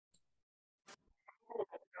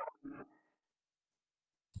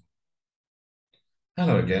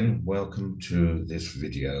Hello again, welcome to this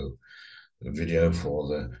video, the video for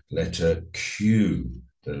the letter Q,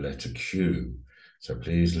 So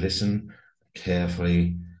please listen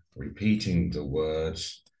carefully, repeating the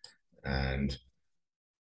words and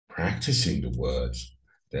practicing the words.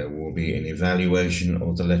 There will be an evaluation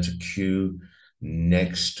of the letter Q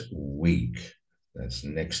next week. That's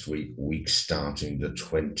next week starting the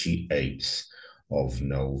 28th of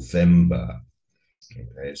November.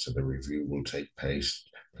 Okay, so the review will take place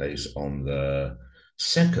on the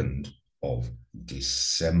 2nd of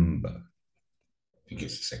December. I think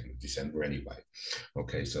it's the 2nd of December anyway.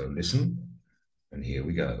 Okay, so listen, and here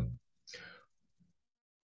we go.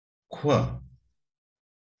 Qua,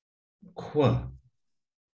 qua,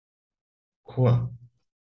 qua,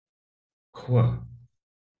 qua.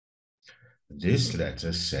 This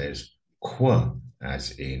letter says qua,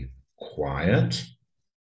 as in quiet,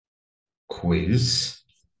 quiz,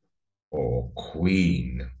 or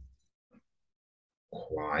queen.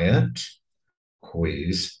 Quiet,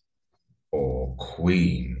 quiz, or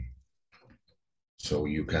queen. So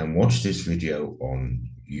you can watch this video on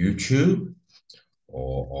YouTube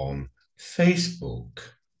or on Facebook.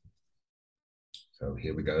 So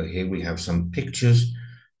here we go. Here we have some pictures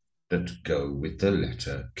that go with the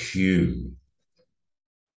letter Q.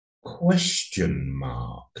 Question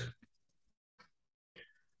mark.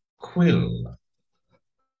 Quill.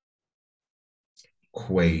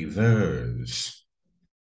 Quavers.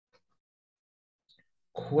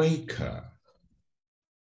 Quaker.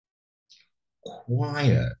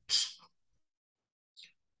 Quiet.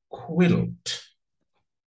 Quilt.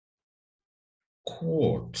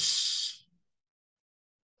 Quartz.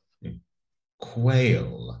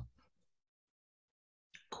 Quail.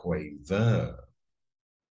 Quaver.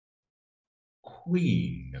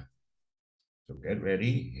 Queen. So get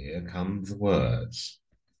ready, here come the words.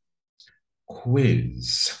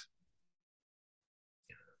 Quiz.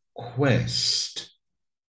 Quest.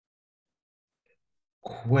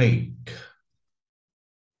 Quake.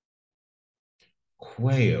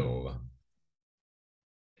 Quail.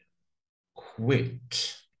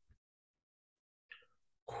 Quit.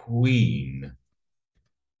 Queen.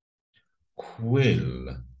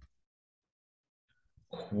 Quill.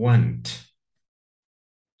 Quant.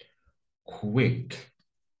 Quick.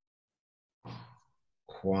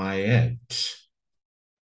 Quiet.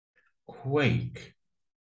 Quake.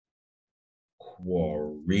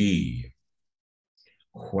 Quarry.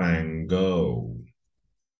 Quango.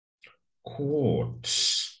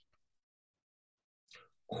 Quartz.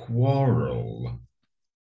 Quarrel.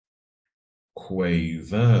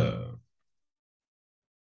 Quaver.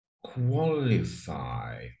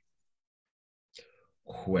 Qualify.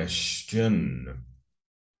 Question.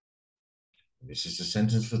 This is the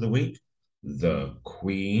sentence for the week. The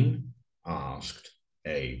Queen asked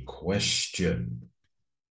a question.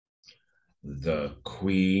 The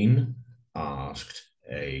Queen asked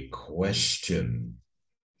a question.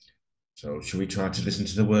 So should we try to listen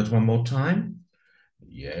to the words one more time?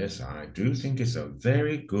 Yes, I do think it's a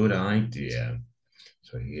very good idea.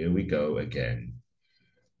 So here we go again.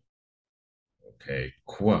 Okay,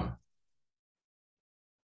 qua.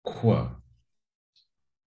 Qua.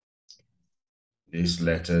 This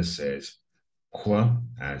letter says qua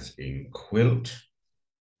as in quilt.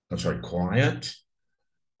 I'm sorry, quiet,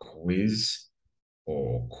 quiz,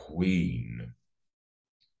 or queen.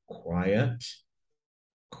 Quiet,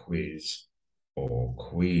 quiz, or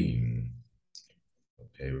queen.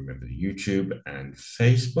 Okay, remember the YouTube and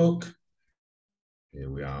Facebook. Here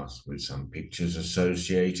we are with some pictures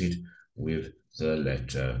associated with the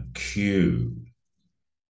letter Q.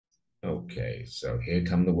 Okay, so here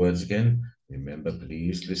come the words again. Remember,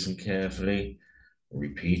 please listen carefully,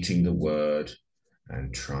 repeating the word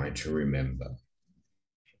and try to remember.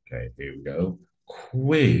 Okay, here we go.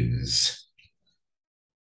 Quiz.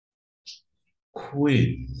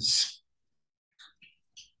 Quiz.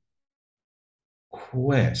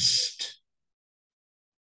 Quest.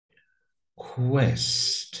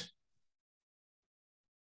 Quest.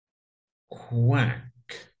 Quack.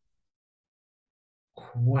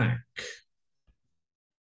 Quack.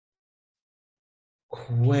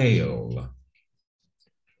 Quail.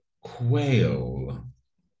 Quail.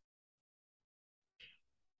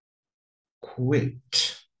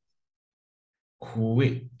 Quit.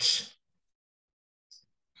 Quit.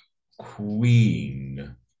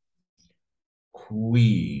 Queen.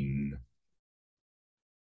 Queen.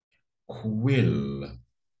 Quill.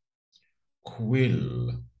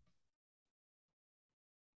 Quill.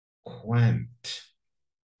 Quant.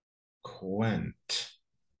 Quant.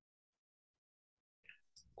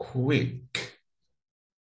 Quick.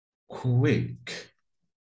 Quick.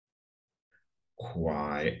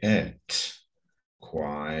 quiet,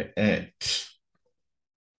 quiet,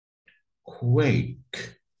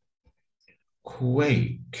 quake,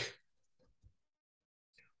 quake,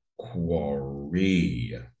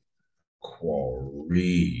 quarry,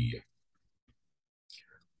 quarry,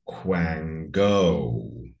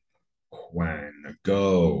 quango,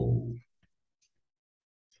 quango,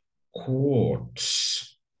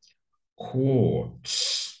 quartz,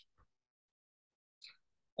 quartz,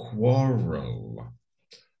 quarrel,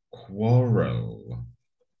 quarrel,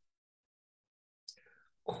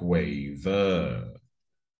 quaver,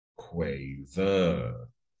 quaver,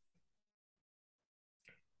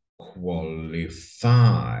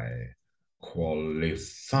 qualify,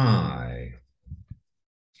 qualify,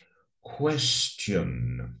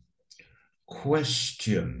 question,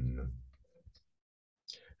 question.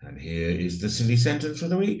 And here is the silly sentence for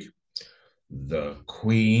the week. The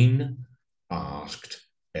Queen asked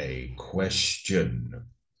a question.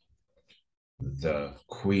 The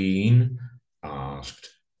Queen asked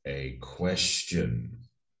a question.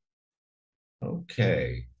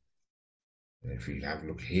 Okay. If you have a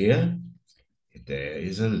look here, there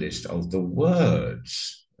is a list of the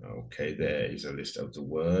words. Okay, there is a list of the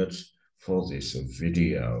words for this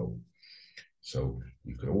video. So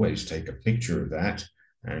you can always take a picture of that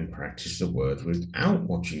and practice the words without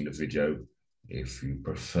watching the video if you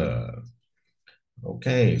prefer.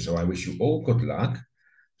 Okay, so I wish you all good luck.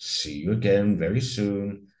 See you again very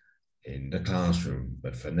soon in the classroom.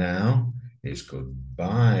 But for now, it's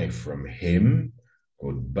goodbye from him,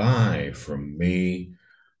 goodbye from me.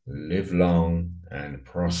 Live long and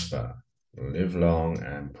prosper. Live long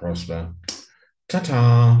and prosper.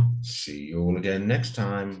 Ta-ta. See you all again next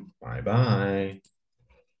time. Bye-bye.